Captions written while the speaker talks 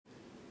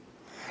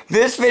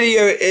This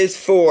video is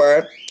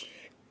for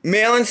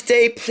Maryland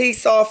State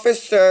police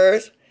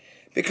officers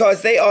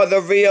because they are the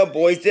real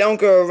boys. They don't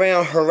go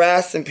around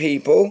harassing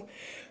people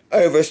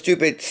over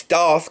stupid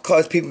stuff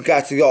because people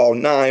got to call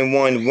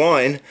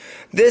 911.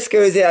 This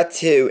goes out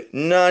to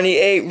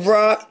 98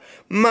 Rock,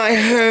 my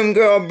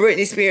homegirl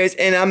Britney Spears,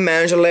 and our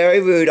manager Larry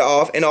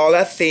Rudolph, and all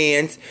our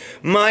fans.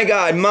 My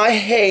God, my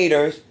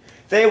haters,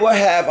 they will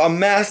have a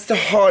massive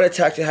heart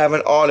attack to have an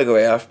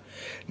autograph.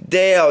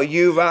 Dale,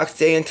 you rock,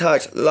 stay in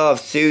touch. Love,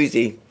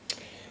 Susie.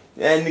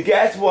 And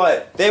guess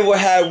what? They will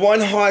have one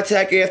heart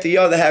attack after the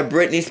other have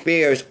Britney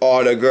Spears'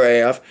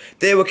 autograph.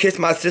 They will kiss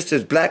my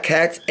sister's black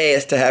cat's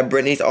ass to have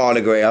Britney's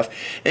autograph.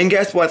 And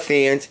guess what,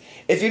 fans?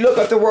 If you look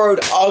up the word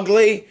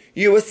ugly,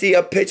 you will see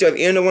a picture of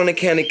Anne Arundel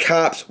County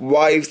cops'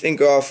 wives and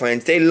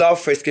girlfriends. They love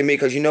frisking me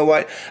because you know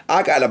what?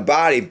 I got a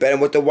body better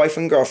than what the wife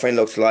and girlfriend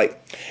looks like.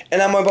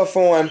 And I'm going to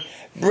perform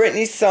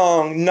Britney's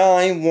song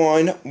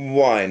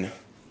 911.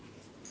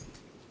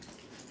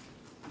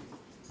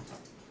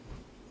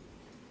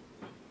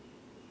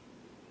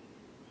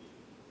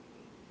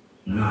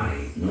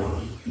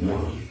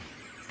 911.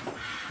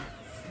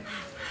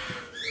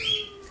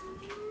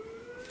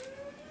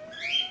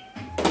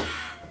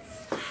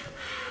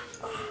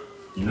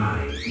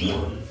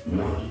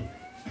 911.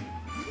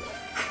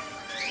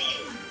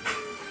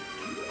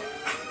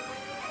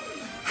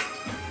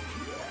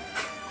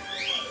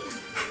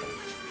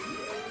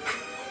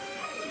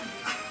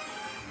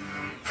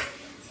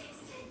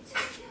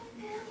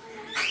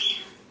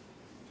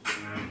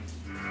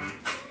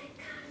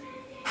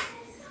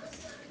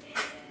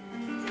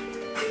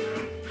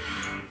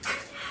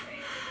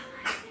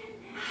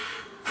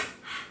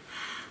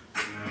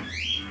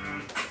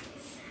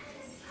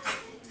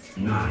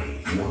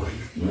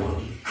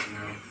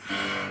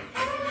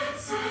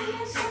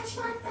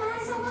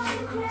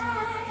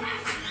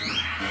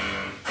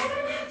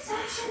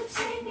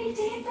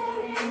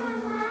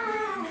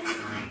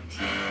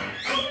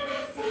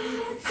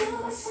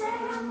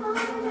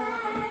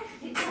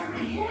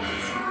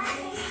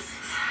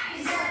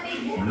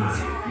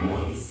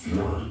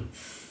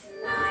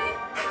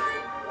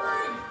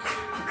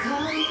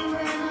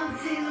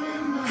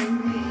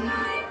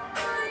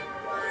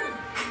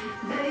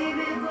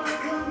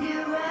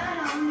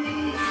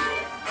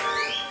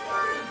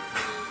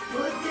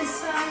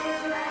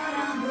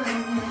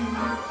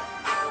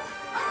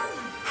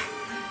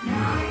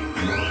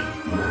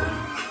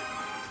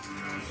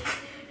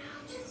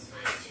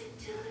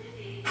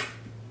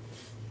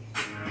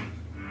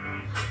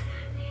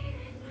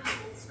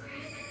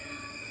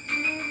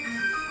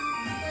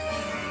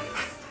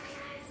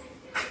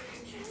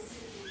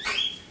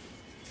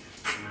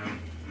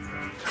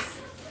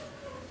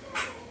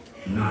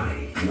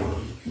 911.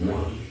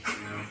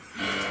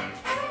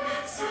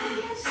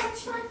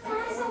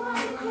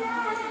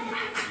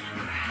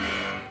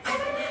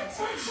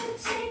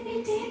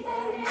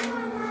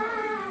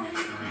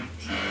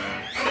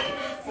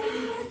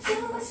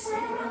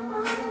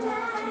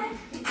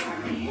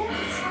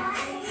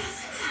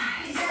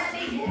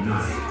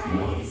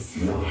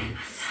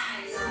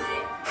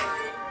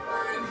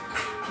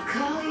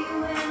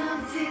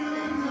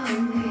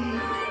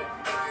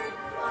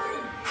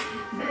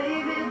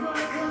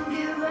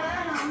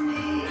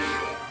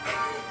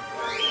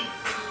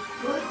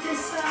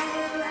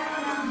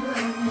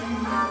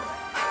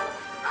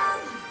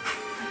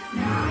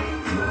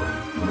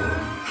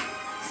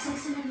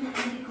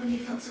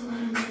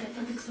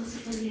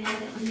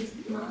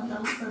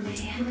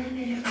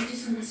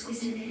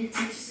 Squeeze it, made it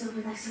touch, so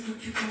relax, so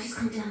don't you fall, just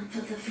calm down,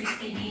 feel the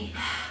freaking heat.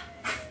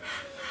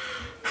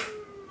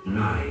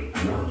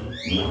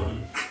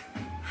 911.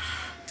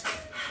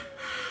 911.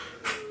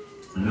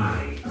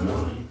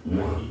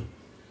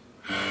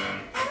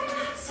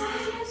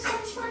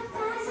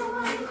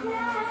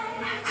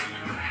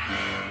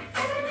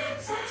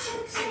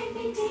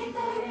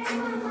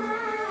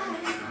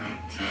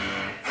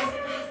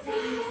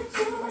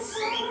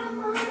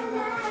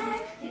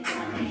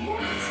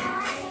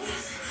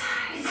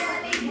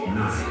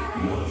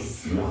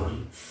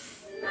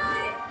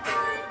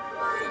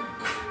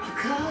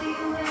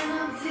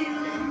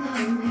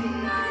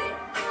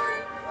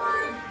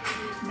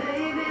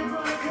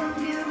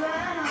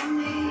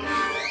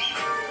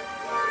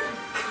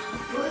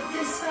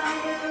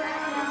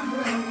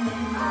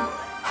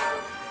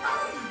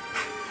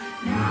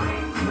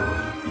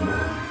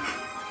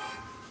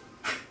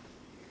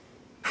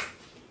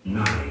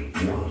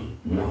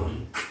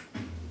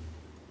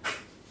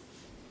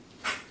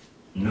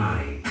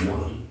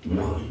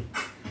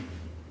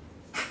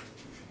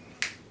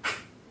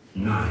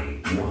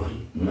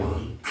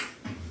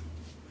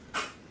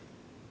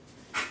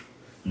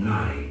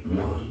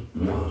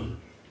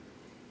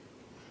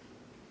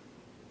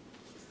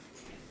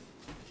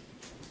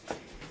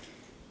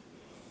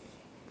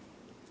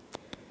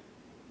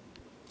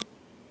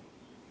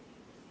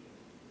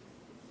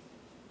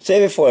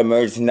 Save it for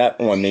emergency,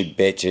 not on me,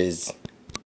 bitches.